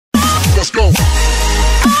Let's go.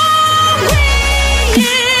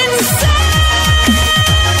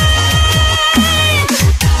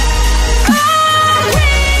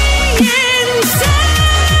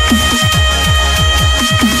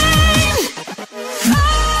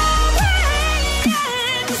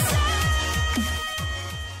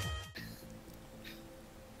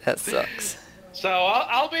 That sucks. So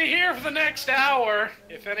I'll be here for the next hour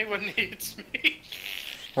if anyone needs me.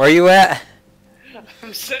 Where you at?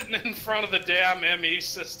 I'm sitting in front of the damn ME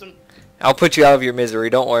system. I'll put you out of your misery,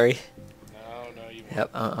 don't worry. No, you won't. Yep,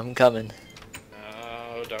 I'm coming.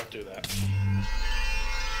 No, don't do that.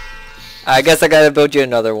 I guess I gotta build you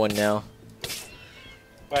another one now.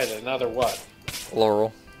 Wait, another what?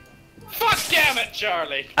 Laurel. Fuck damn it,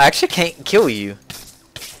 Charlie! I actually can't kill you.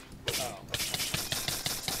 Oh.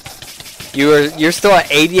 You're still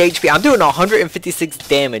at 80 HP. I'm doing 156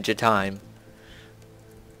 damage a time.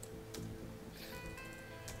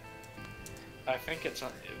 I think it's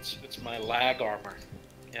my lag armor.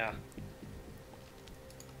 Yeah.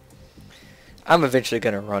 I'm eventually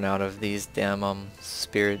gonna run out of these damn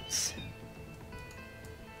spirits.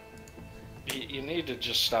 You need to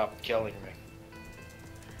just stop killing me.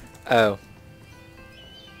 Oh.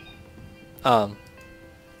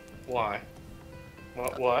 Why?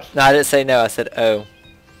 What? No, I didn't say no. I said oh.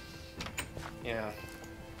 Yeah.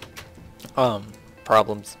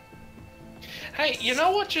 Problems. Hey, you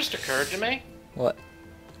know what just occurred to me? What?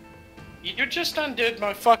 You just undid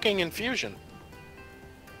my fucking infusion.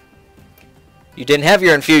 You didn't have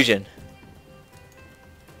your infusion.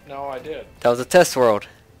 No, I did. That was a test world.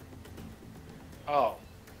 Oh.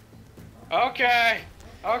 Okay.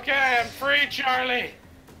 Okay, I'm free, Charlie.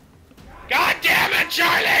 God damn it,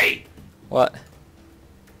 Charlie! What?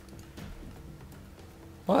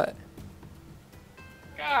 What?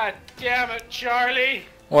 God damn it, Charlie!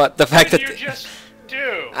 What? The fact What that did you just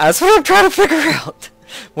do? that's what I'm trying to figure out.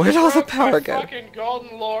 Where'd all the Broke power my go? Fucking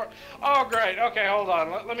golden lore. Oh, great. Okay, hold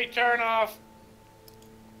on. Let me turn off.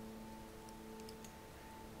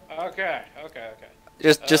 Okay.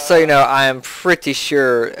 Just so you know, I am pretty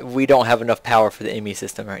sure we don't have enough power for the ME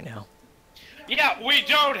system right now. Yeah, we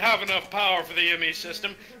don't have enough power for the ME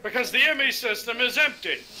system because the ME system is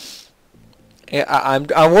empty. Yeah,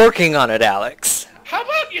 I'm working on it, Alex. How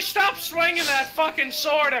about you stop swinging that fucking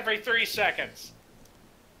sword every 3 seconds?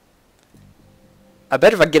 I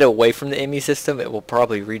bet if I get away from the ME system, it will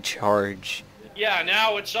probably recharge. Yeah,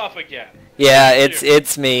 now it's up again. Yeah, Thank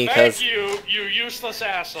it's me, Thank cause you, you useless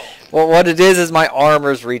asshole. well, what it is my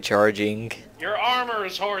armor's recharging. Your armor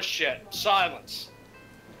is horseshit. Silence.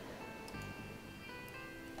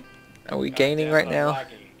 Are we gaining right I'm now?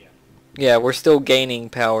 lagging again. Yeah, we're still gaining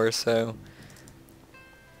power, so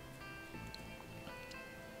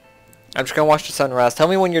I'm just gonna watch the sunrise. Tell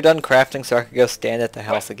me when you're done crafting so I can go stand at the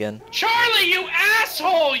house again. Charlie, you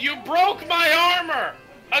asshole! You broke my armor!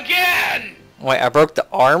 Again! Wait, I broke the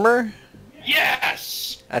armor?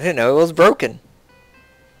 Yes! I didn't know it was broken.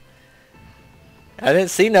 I didn't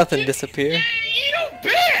see nothing disappear. You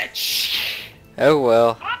bitch! Oh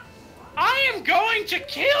well. I am going to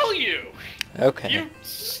kill you! Okay. You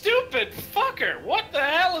stupid fucker! What the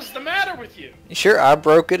hell is the matter with you? Sure, I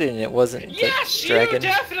broke it and it wasn't the Yes, dragon. you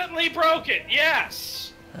definitely broke it!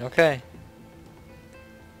 Yes! Okay.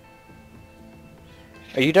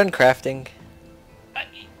 Are you done crafting?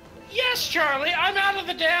 Yes, Charlie, I'm out of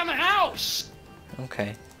the damn house!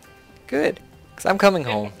 Okay. Good. Because I'm coming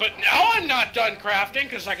home. But now I'm not done crafting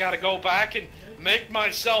because I gotta go back and make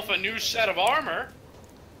myself a new set of armor.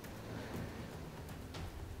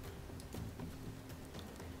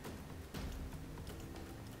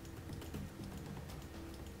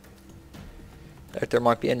 There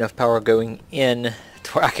might be enough power going in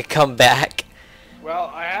to where I could come back. Well,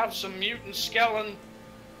 I have some mutant skeleton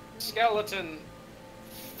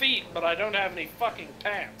feet, but I don't have any fucking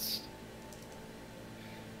pants.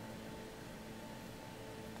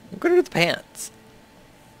 Go to the pants.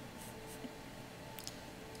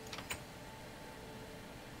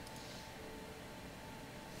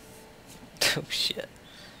 Oh shit.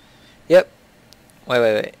 Yep.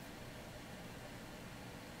 Wait.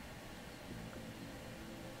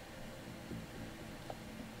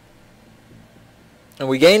 Are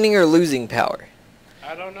we gaining or losing power?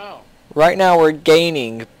 I don't know. Right now we're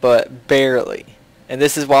gaining, but barely. And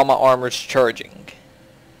this is while my armor's charging.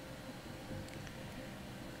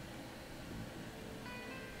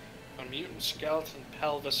 A mutant skeleton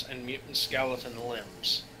pelvis and mutant skeleton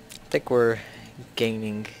limbs. I think we're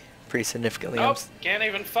gaining pretty significantly. Nope, can't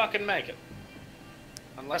even fucking make it.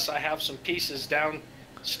 Unless I have some pieces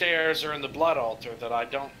downstairs or in the blood altar that I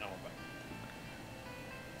don't know about.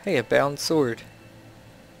 Hey, a bound sword.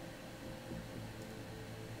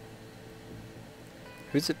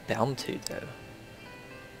 Who's it bound to, though?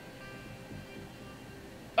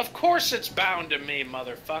 Of course it's bound to me,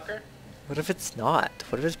 motherfucker. What if it's not?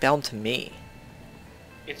 What if it's bound to me?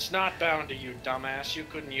 It's not bound to you, dumbass. You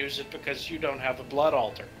couldn't use it because you don't have a blood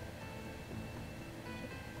altar.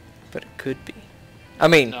 But it could be. I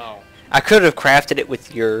mean, No. I could have crafted it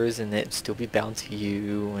with yours and it'd still be bound to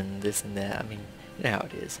you and this and that. I mean, you know how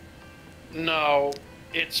it is. No,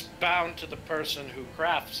 it's bound to the person who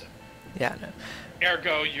crafts it. Yeah, I know.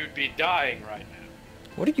 Ergo, you'd be dying right now.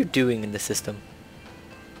 What are you doing in the system?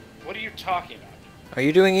 What are you talking about? Are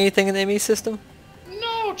you doing anything in the ME system?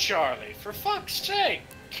 No, Charlie, for fuck's sake.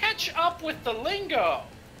 Catch up with the lingo.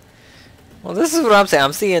 Well, this is what I'm saying.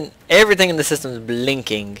 I'm seeing everything in the system is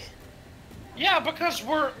blinking. Yeah, because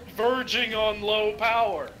we're verging on low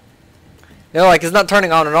power. No, like it's not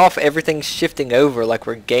turning on and off. Everything's shifting over like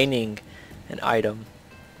we're gaining an item.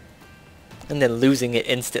 And then losing it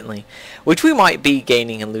instantly. Which we might be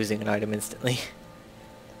gaining and losing an item instantly.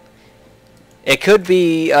 It could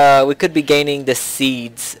be, we could be gaining the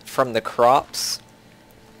seeds from the crops.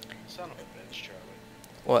 Son of a bitch, Charlie.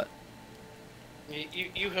 What?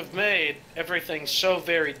 You have made everything so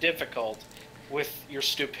very difficult with your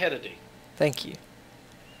stupidity. Thank you.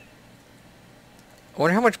 I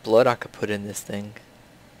wonder how much blood I could put in this thing.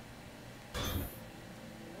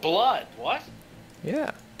 Blood? What?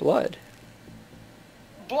 Yeah, blood.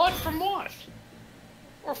 Blood from what?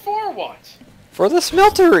 Or for what? For the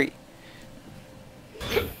smeltery!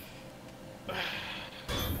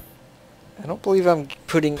 I don't believe I'm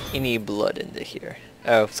putting any blood into here.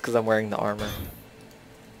 Oh, it's because I'm wearing the armor.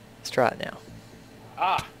 Let's try it now.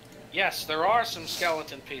 Ah, yes, there are some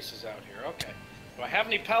skeleton pieces out here. Okay. Do I have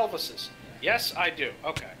any pelvises? Yes, I do.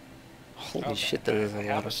 Okay. Holy Okay. shit, that is a I lot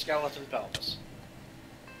have a of... skeleton pelvis.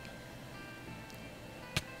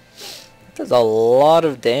 That does a lot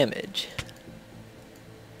of damage.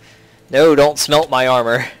 No, don't smelt my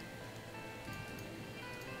armor.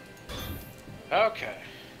 Okay.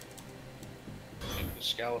 The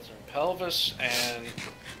skeleton pelvis and...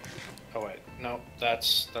 Oh wait, no,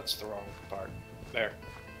 that's the wrong part. There.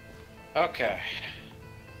 Okay.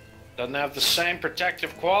 Doesn't have the same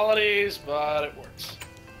protective qualities, but it works.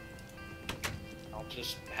 I'll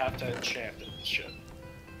just have to enchant it and shit.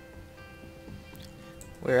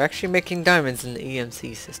 We're actually making diamonds in the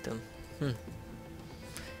EMC system.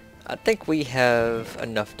 I think we have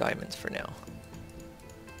enough diamonds for now.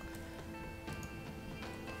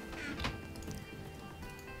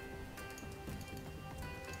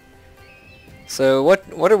 So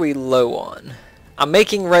what are we low on? I'm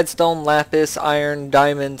making redstone, lapis, iron,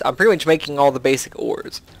 diamonds. I'm pretty much making all the basic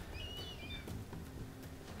ores.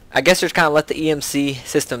 I guess just kind of let the EMC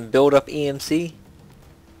system build up EMC.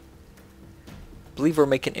 I believe we're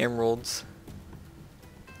making emeralds.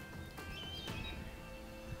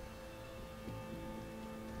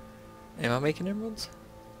 Am I making emeralds?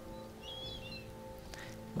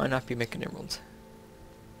 Might not be making emeralds.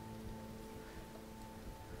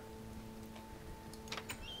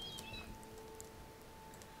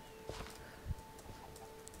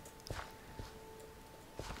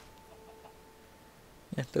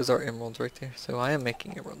 Yeah, those are emeralds right there. So I am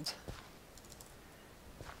making emeralds.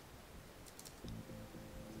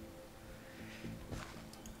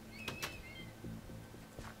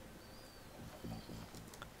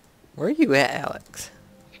 Where are you at, Alex?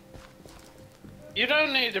 You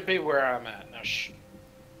don't need to be where I'm at. Now, shh.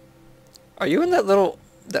 Are you in that little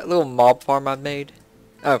mob farm I made?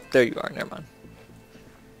 Oh, there you are. Never mind.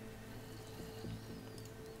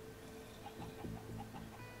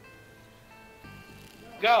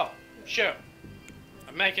 Go. Shoot.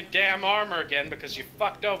 I'm making damn armor again because you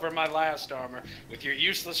fucked over my last armor with your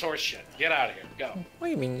useless horse shit. Get out of here. Go. What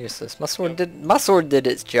do you mean useless? My sword did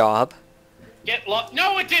its job. Get lost.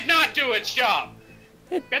 No, it did not do its job.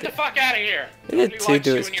 Get the fuck out of here. It Nobody did likes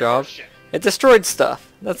do you its and your job. horse shit. It destroyed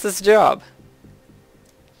stuff. That's its job.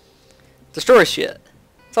 Destroy shit.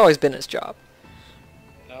 It's always been its job.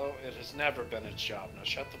 No, it has never been its job. Now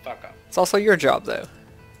shut the fuck up. It's also your job, though.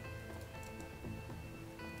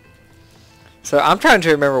 So I'm trying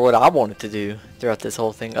to remember what I wanted to do throughout this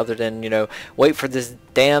whole thing, other than, you know, wait for this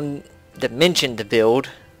damn dimension to build,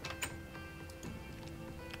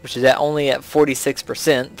 which is only at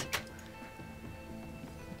 46%.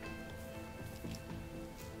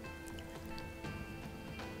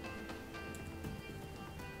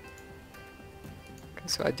 Okay,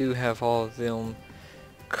 so I do have all of them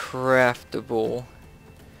craftable.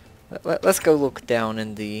 Let's go look down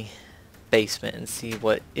in the basement and see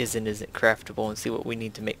what is and isn't craftable and see what we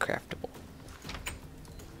need to make craftable.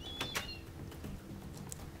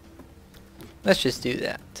 Let's just do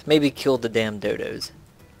that. Maybe kill the damn dodos.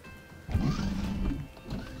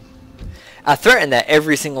 I threaten that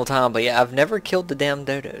every single time, but yeah, I've never killed the damn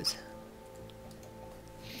dodos.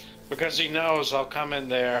 Because he knows I'll come in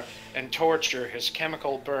there and torture his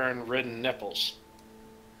chemical burn-ridden nipples.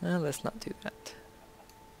 Well, let's not do that.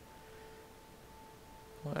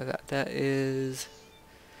 What I got, that is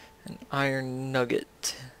an iron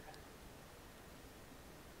nugget.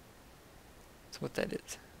 That's what that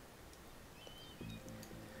is.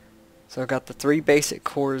 So I got the 3 basic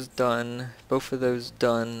cores done, both of those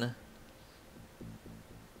done.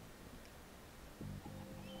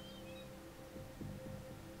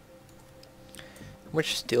 How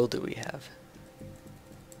much steel do we have?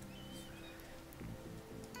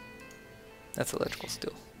 That's electrical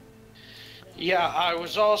steel. Yeah, I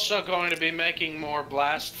was also going to be making more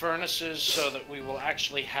blast furnaces so that we will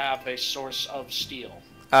actually have a source of steel.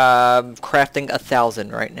 Crafting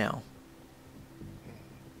 1,000 right now.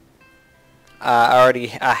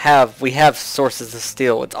 We have sources of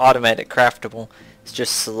steel. It's automatic craftable. It's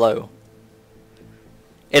just slow.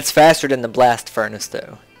 It's faster than the blast furnace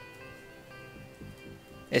though.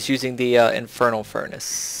 It's using the infernal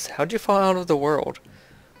furnace. How'd you fall out of the world?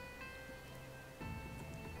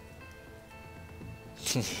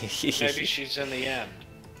 Maybe she's in the end.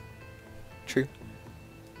 True.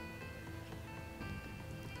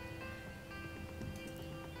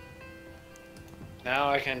 Now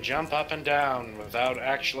I can jump up and down without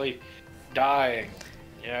actually dying.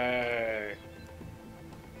 Yay.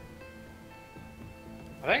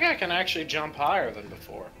 I think I can actually jump higher than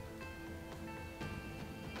before.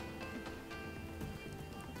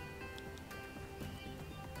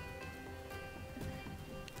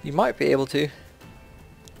 You might be able to.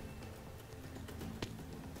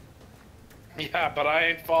 Yeah, but I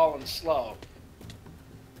ain't falling slow.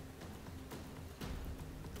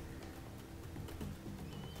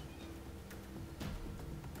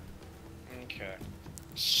 Okay.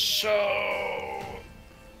 So...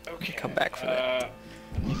 Okay. Come back for that.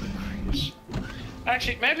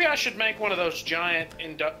 Actually, maybe I should make one of those giant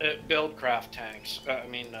buildcraft tanks.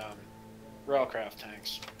 Railcraft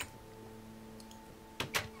tanks.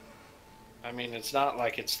 I mean, it's not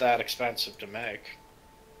like it's that expensive to make.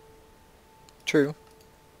 True.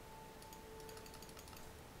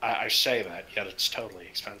 I say that, yet it's totally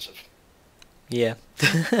expensive. Yeah.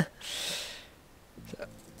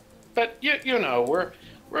 But you know, we're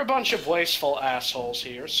a bunch of wasteful assholes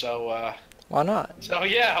here, so Why not? so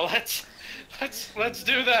yeah, let's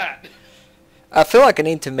do that. I feel like I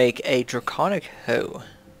need to make a draconic hoe.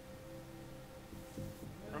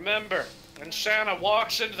 Remember, when Santa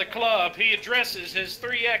walks into the club, he addresses his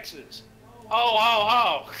 3 X's. Ho ho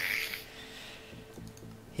ho.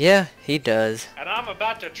 Yeah, he does. And I'm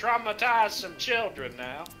about to traumatize some children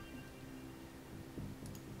now.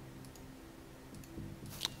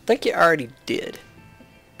 I think you already did.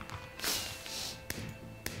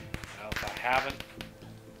 Well, if I haven't,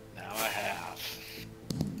 now I have.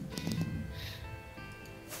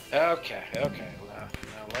 Okay. Now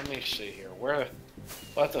let me see here.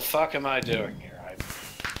 What the fuck am I doing here? I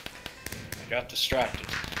got distracted.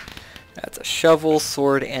 That's a shovel,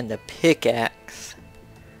 sword, and a pickaxe.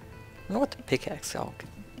 I wonder what the pickaxe I'll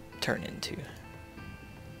turn into.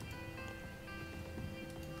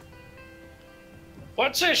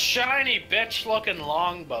 What's this shiny bitch-looking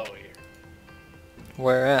longbow here?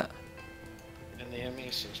 Where at? In the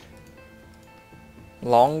ME system.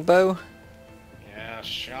 Longbow? Yeah,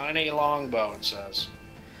 shiny longbow, it says.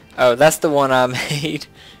 Oh, that's the one I made.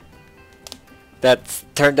 That's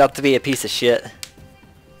turned out to be a piece of shit.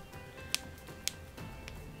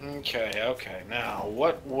 Okay. Now,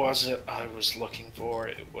 what was it I was looking for?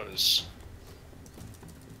 It was...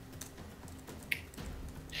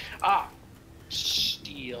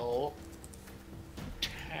 steel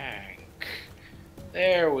tank.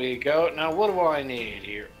 There we go. Now, what do I need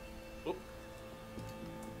here? Oop.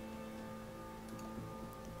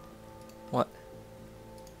 What?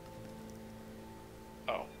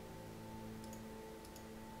 Oh.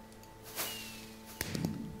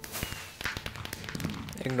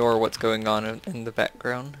 Ignore what's going on in the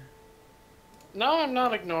background. No, I'm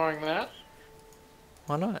not ignoring that.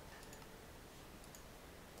 Why not?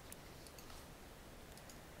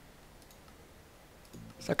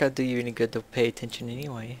 It's not gonna do you any good to pay attention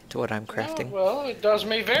anyway to what I'm crafting. Oh, well, it does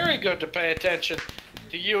me very good to pay attention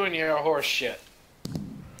to you and your horse shit.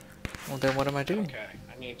 Well, then what am I doing? Okay,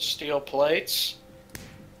 I need steel plates,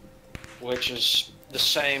 which is the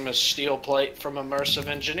same as steel plate from immersive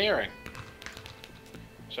engineering.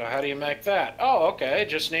 So how do you make that? Oh, okay,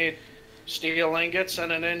 just need steel ingots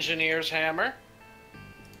and an engineer's hammer.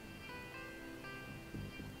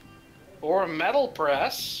 Or a metal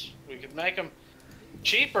press. We could make them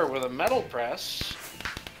cheaper with a metal press.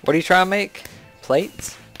 What are you trying to make?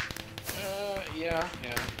 Plates? Yeah.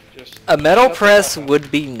 Just A metal shut the press fuck up.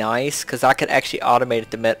 would be nice because I could actually automate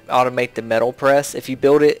the metal press if you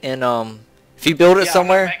build it in if you build it Yeah,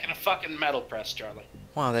 somewhere. I'm not making a fucking metal press, Charlie.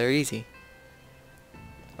 Wow, they're easy.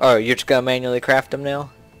 Oh, you're just gonna manually craft them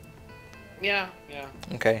now? Yeah.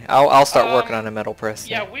 Okay, I'll start working on a metal press.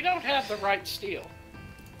 Yeah, then. we don't have the right steel.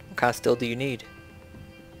 What kind of steel do you need?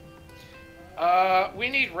 We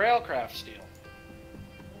need railcraft steel.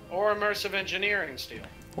 Or immersive engineering steel.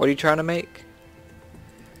 What are you trying to make?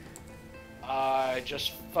 I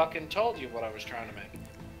just fucking told you what I was trying to make.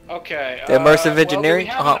 Okay. The immersive engineering?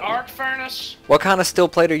 Well, do we have an arc furnace? What kind of steel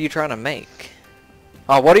plate are you trying to make?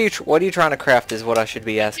 Oh, what are you trying to craft is what I should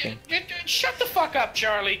be asking. Shut the fuck up,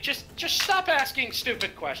 Charlie. Just stop asking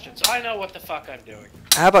stupid questions. I know what the fuck I'm doing.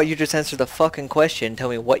 How about you just answer the fucking question and tell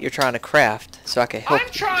me what you're trying to craft so I can help I'm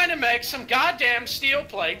trying to make some goddamn steel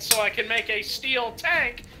plates so I can make a steel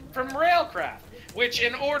tank from railcraft, which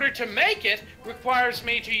in order to make it requires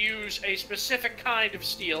me to use a specific kind of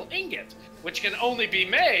steel ingot, which can only be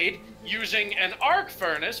made using an arc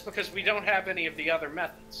furnace because we don't have any of the other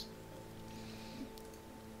methods.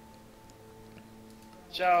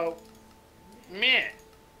 So, meh.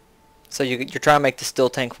 So you're trying to make the steel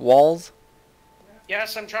tank walls?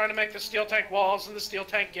 Yes, I'm trying to make the steel tank walls and the steel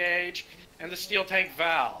tank gauge and the steel tank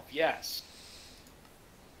valve. Yes.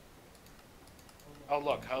 Oh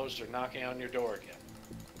look, hoes are knocking on your door again.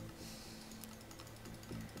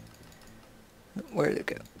 Where'd it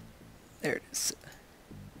go? There it is.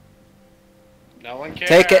 No one cares.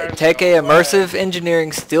 Take a Go away. immersive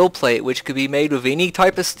engineering steel plate, which could be made with any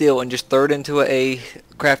type of steel, and just throw it into a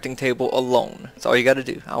crafting table alone. That's all you got to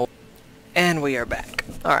do. And we are back.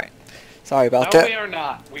 All right. Sorry about No, that. we are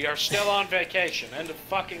not. We are still on vacation. End of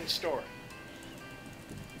fucking story.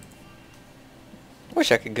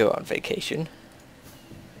 Wish I could go on vacation.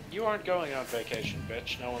 You aren't going on vacation,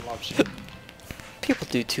 bitch. No one loves you. People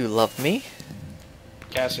do too love me.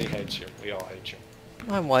 Cassie hates you. We all hate you.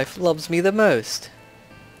 My wife loves me the most.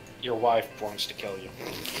 Your wife wants to kill you.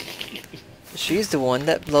 She's the one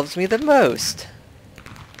that loves me the most.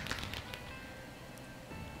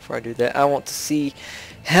 Before I do that, I want to see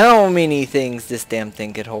how many things this damn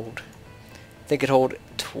thing could hold. I think it could hold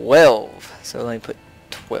 12. So let me put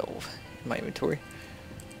 12 in my inventory.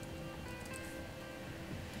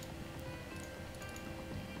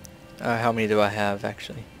 How many do I have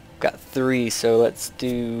actually? Got 3, so let's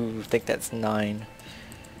do, I think that's 9.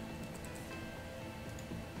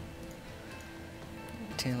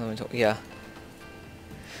 10, 11, 12, yeah.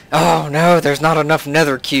 Oh no, there's not enough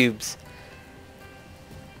nether cubes.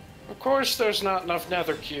 Of course there's not enough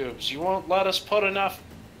nether cubes. You won't let us put enough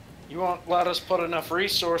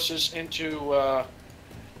resources into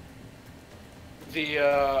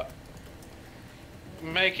the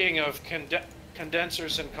making of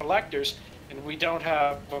condensers and collectors, and we don't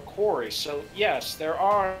have a quarry. So yes, there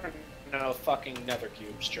are no fucking nether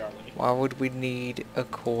cubes, Charlie. Why would we need a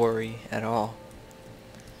quarry at all?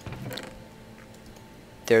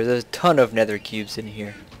 There's a ton of nether cubes in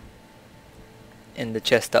here. In the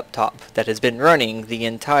chest up top that has been running the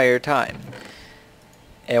entire time.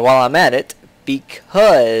 And while I'm at it,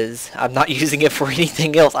 because I'm not using it for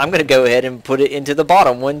anything else, I'm going to go ahead and put it into the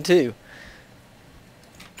bottom one too.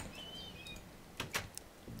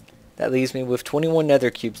 That leaves me with 21 nether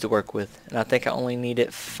cubes to work with. And I think I only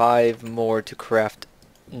needed 5 more to craft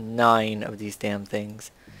 9 of these damn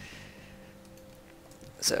things.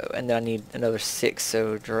 So, and then I need another 6,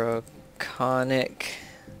 so draconic.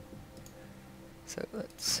 So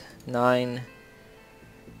that's 9,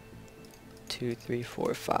 2, 3,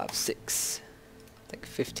 4, 5, 6. I think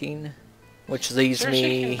 15. Which leaves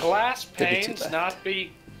Seriously, me... can glass 32 panes left. not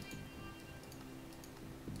be...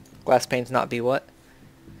 Glass panes not be what?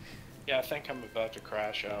 Yeah, I think I'm about to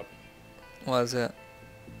crash out. What is it?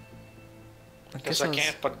 Because I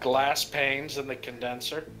can't put glass panes in the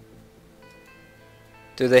condenser.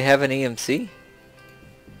 Do they have an EMC?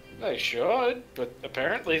 They should, but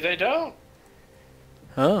apparently they don't.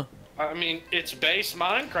 Huh. I mean, it's base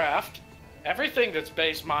Minecraft. Everything that's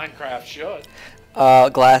base Minecraft should.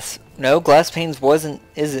 Glass panes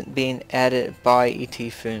isn't being added by ET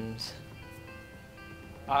Films.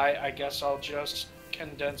 I guess I'll just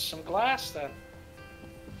condense some glass then.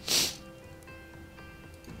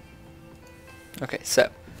 Okay, so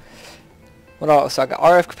what else? So I got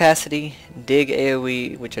RF capacity, dig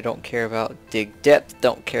AoE, which I don't care about, dig depth,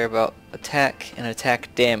 don't care about attack, and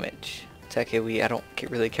attack damage. Attack AoE, I don't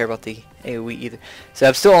really care about the AoE either. So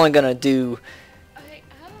I'm still only gonna do. Okay,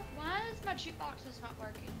 why is my jukebox not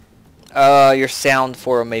working? Your sound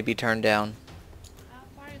for 'em may be turned down. Oh.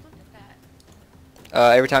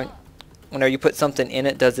 Every time, whenever you put something in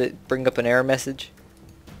it, does it bring up an error message?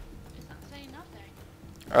 It's not saying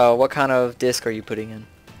nothing. What kind of disc are you putting in?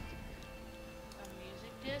 A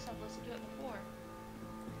music disc. I've listened to it before.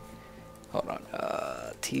 Hold on.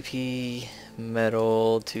 TP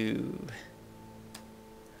metal to.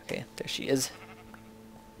 Okay, there she is.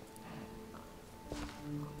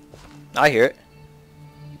 I hear it.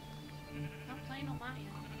 Not playing on my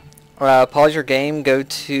end. Pause your game. Go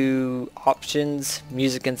to options,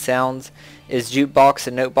 music and sounds. Is jukebox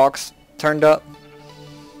and notebox turned up?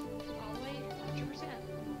 All the way 100%.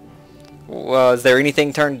 Well, is there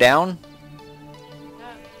anything turned down? No.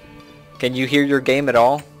 Can you hear your game at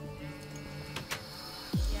all?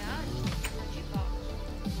 Yeah, it's a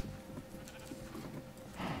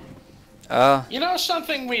jukebox. You know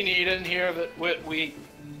something we need in here that we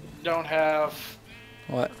don't have?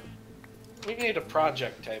 What? We need a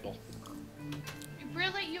project table.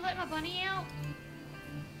 Really? You let my bunny out?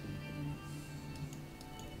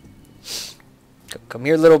 Come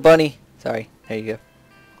here, little bunny. Sorry. There you go.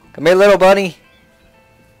 Come here, little bunny.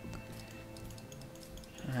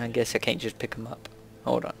 I guess I can't just pick him up.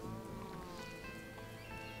 Hold on.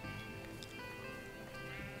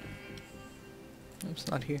 It's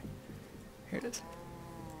not here. Here it is.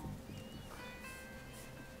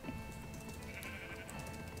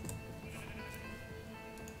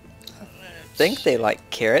 I think they like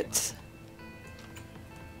carrots.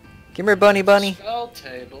 Come here, bunny. Spell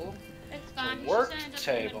table. It's fine. You Work just end up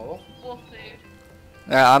table. with wolf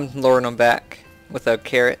food. I'm luring them back with a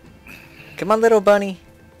carrot. Come on, little bunny.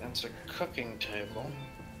 That's a cooking table.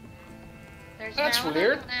 There's That's now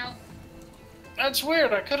weird. another one out. That's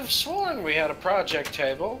weird. I could have sworn we had a project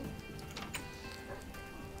table.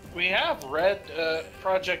 We have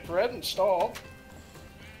Project Red installed.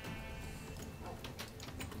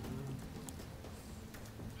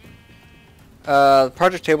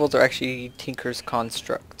 Project tables are actually Tinker's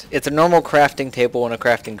construct. It's a normal crafting table and a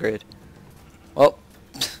crafting grid. Well,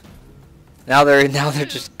 now they're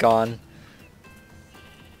just gone.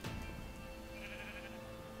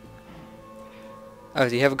 Oh,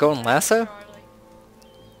 do you have a golden lasso? Charlie.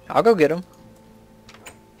 I'll go get him.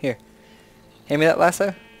 Here, hand me that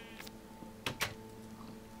lasso.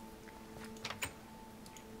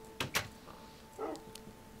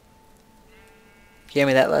 If you hand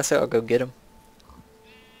me that lasso, I'll go get him.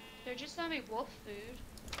 They're just telling me wolf food.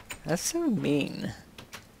 That's so mean.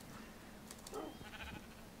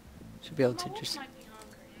 Should be able My to wolf just. might be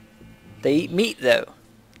hungry. They eat meat though,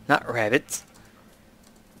 not rabbits.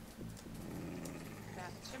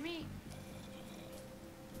 That's for me.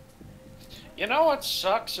 You know what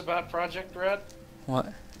sucks about Project Red?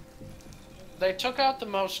 What? They took out the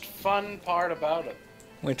most fun part about it.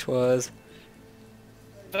 Which was?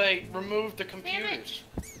 They removed the computers.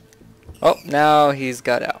 Oh, now he's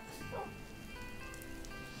got out.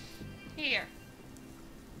 Here.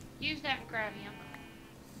 Use that and grab him.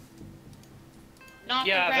 Not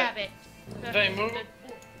Yeah, the rabbit. they moved.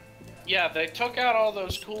 Yeah, they took out all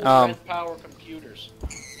those cool red power computers.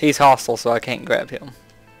 He's hostile, so I can't grab him.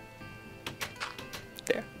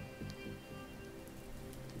 There.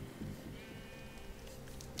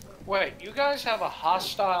 Wait, you guys have a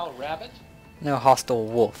hostile rabbit? No, hostile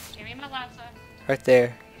wolf. Give me my lasso. Right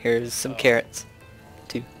there. Here's some carrots.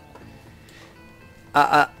 Too.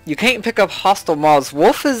 You can't pick up hostile mobs.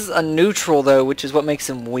 Wolf is a neutral though, which is what makes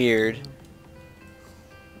him weird.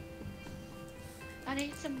 I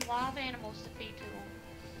need some live animals to feed to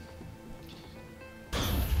them.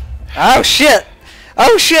 Oh shit!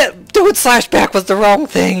 Oh shit! Doing slashback was the wrong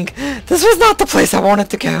thing. This was not the place I wanted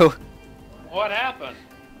to go. What happened?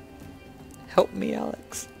 Help me,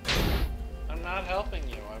 Alex. I'm not helping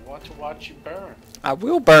you. I want to watch you burn. I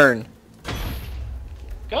will burn.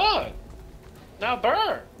 Good. Now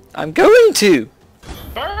burn. I'm going to.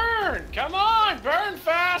 Burn! Come on, burn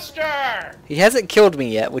faster! He hasn't killed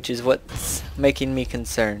me yet, which is what's making me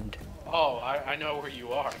concerned. Oh, I know where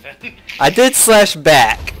you are then. I did slash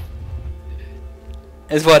back.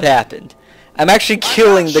 Is what happened. I'm actually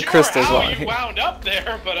killing the crystals I'm while not I'm sure here. how you wound up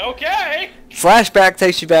there, but okay. Slash back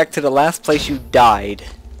takes you back to the last place you died.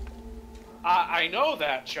 I know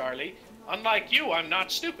that, Charlie. Unlike you, I'm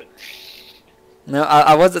not stupid. No,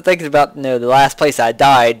 I wasn't thinking about the last place I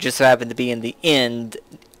died. Just so happened to be in the end,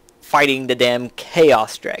 fighting the damn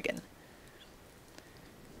Chaos Dragon.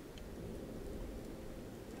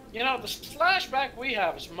 You know, the slashback we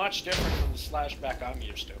have is much different from the slashback I'm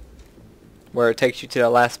used to. Where it takes you to the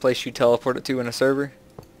last place you teleported to in a server?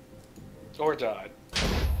 Or died.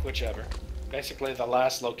 Whichever. Basically the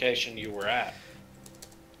last location you were at.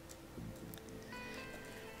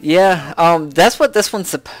 Yeah, that's what this one's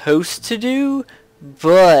supposed to do,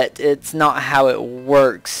 but it's not how it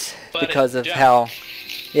works But because it of don't. how.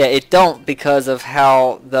 Yeah, it don't because of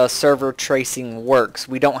how the server tracing works.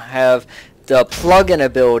 We don't have the plugin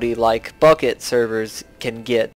ability like bucket servers can get.